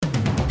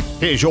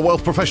Here's your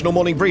Wealth Professional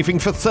morning briefing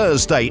for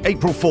Thursday,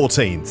 April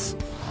 14th.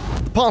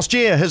 The past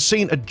year has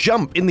seen a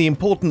jump in the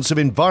importance of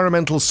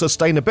environmental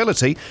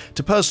sustainability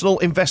to personal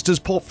investors'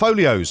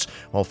 portfolios,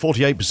 while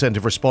 48%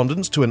 of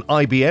respondents to an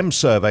IBM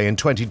survey in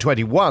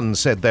 2021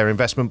 said their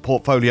investment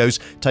portfolios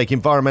take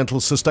environmental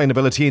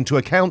sustainability into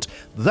account.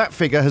 That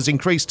figure has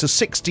increased to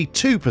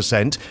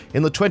 62%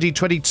 in the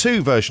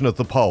 2022 version of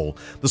the poll.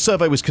 The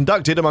survey was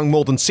conducted among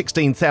more than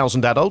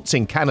 16,000 adults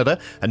in Canada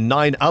and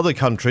 9 other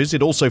countries.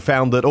 It also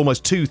found that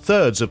almost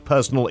 2/3 of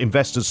personal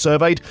investors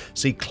surveyed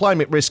see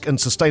climate risk and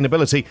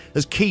sustainability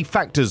as key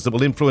factors that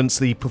will influence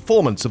the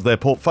performance of their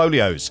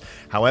portfolios.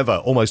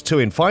 However, almost 2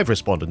 in 5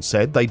 respondents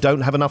said they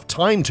don't have enough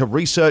time to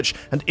research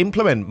and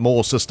implement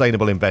more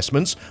sustainable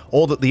investments,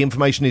 or that the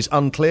information is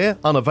unclear,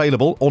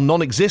 unavailable, or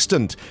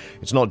non-existent.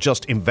 It's not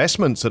just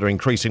investments that are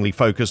increasingly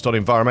focused on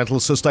environmental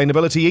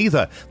sustainability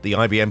either. The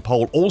IBM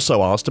poll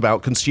also asked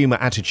about consumer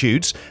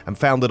attitudes and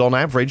found that on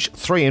average,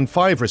 3 in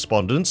 5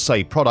 respondents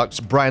say products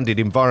branded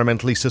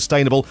environmentally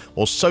sustainable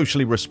or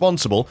socially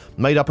responsible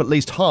made up at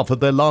least half of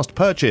their last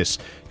purchase.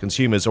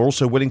 Consumers are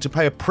also willing to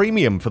pay a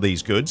premium for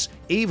these goods,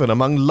 even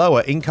among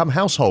lower-income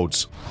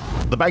households.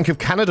 The Bank of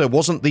Canada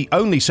wasn't the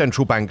only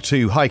central bank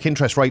to hike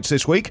interest rates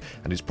this week,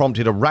 and it's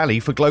prompted a rally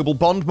for global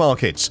bond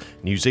markets.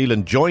 New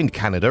Zealand joined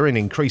Canada in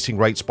increasing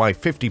rates by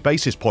 50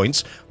 basis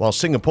points, while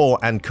Singapore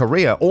and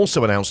Korea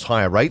also announced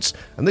higher rates,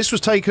 and this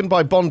was taken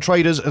by bond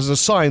traders as a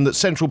sign that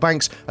central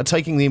banks are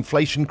taking the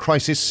inflation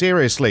crisis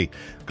seriously.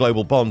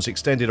 Global bonds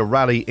extended a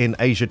rally in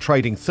Asia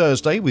trading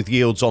Thursday, with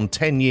yields on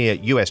 10-year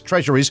US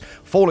Treasuries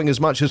falling as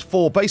much as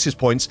 4 basis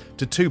points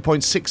to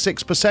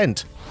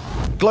 2.66%.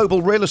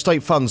 Global real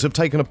estate funds have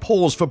taken a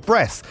pause for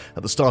breath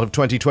at the start of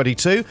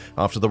 2022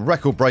 after the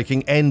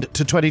record-breaking end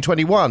to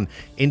 2021.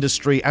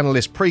 Industry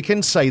analysts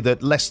Prekin say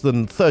that less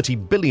than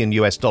 $30 billion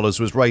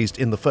was raised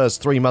in the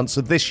first 3 months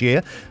of this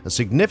year, a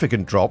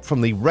significant drop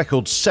from the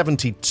record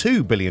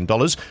 $72 billion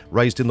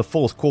raised in the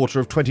fourth quarter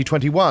of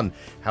 2021.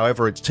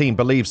 However, its team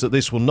believes that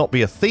this will not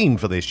be a theme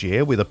for this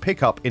year, with a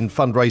pickup in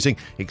fundraising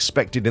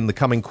expected in the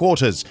coming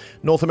quarters.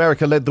 North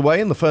America led the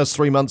way in the first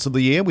 3 months of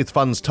the year, with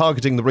funds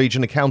targeting the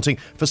region accounting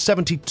for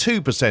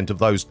 72% of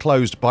those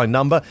closed by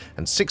number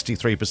and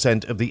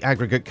 63% of the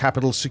aggregate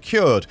capital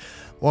secured.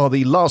 While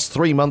the last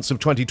 3 months of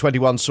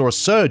 2021 saw a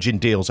surge in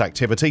deals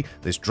activity,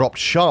 this dropped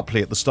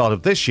sharply at the start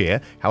of this year,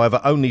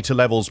 however only to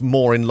levels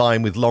more in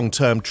line with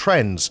long-term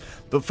trends.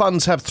 But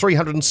funds have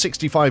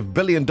 $365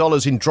 billion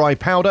in dry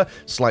powder,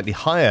 slightly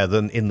higher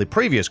than in the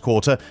previous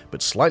quarter,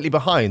 but slightly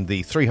behind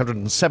the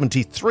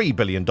 $373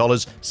 billion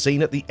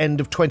seen at the end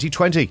of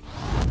 2020.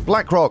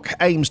 BlackRock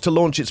aims to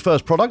launch its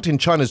first product in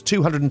China's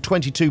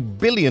 $222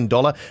 billion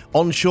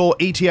onshore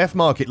ETF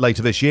market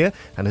later this year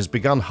and has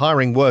begun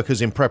hiring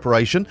workers in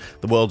preparation.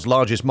 The world's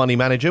largest money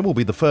manager will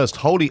be the first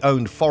wholly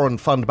owned foreign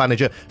fund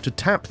manager to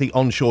tap the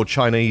onshore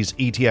Chinese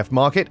ETF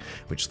market,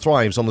 which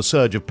thrives on the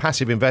surge of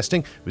passive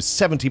investing, with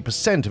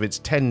 70% of its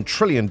 $10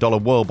 trillion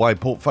worldwide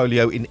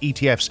portfolio in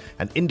ETFs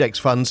and index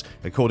funds,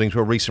 according to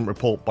a recent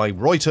report by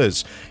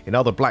Reuters. In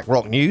other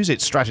BlackRock news,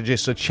 its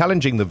strategists are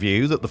challenging the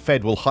view that the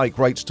Fed will hike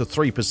rates to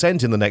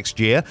 3% in the next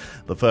year.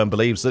 The firm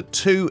believes that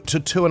 2 to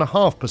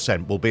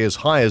 2.5% will be as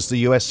high as the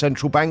US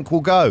central bank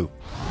will go.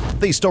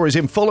 These stories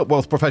in full at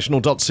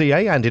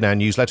WealthProfessional.ca and in our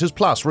newsletters,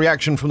 plus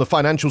reaction from the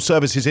financial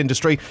services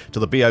industry to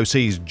the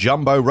BOC's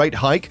jumbo rate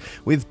hike.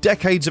 With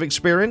decades of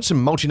experience and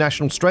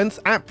multinational strength,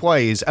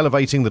 Apway is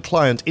elevating the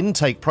client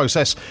intake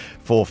process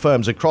for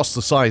firms across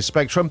the size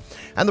spectrum,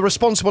 and the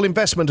Responsible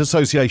Investment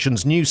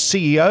Association's new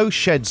CEO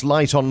sheds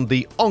light on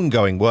the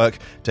ongoing work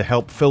to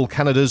help fill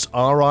Canada's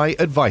RI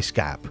advice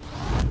gap.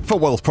 For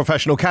Wealth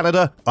Professional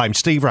Canada, I'm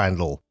Steve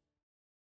Randall.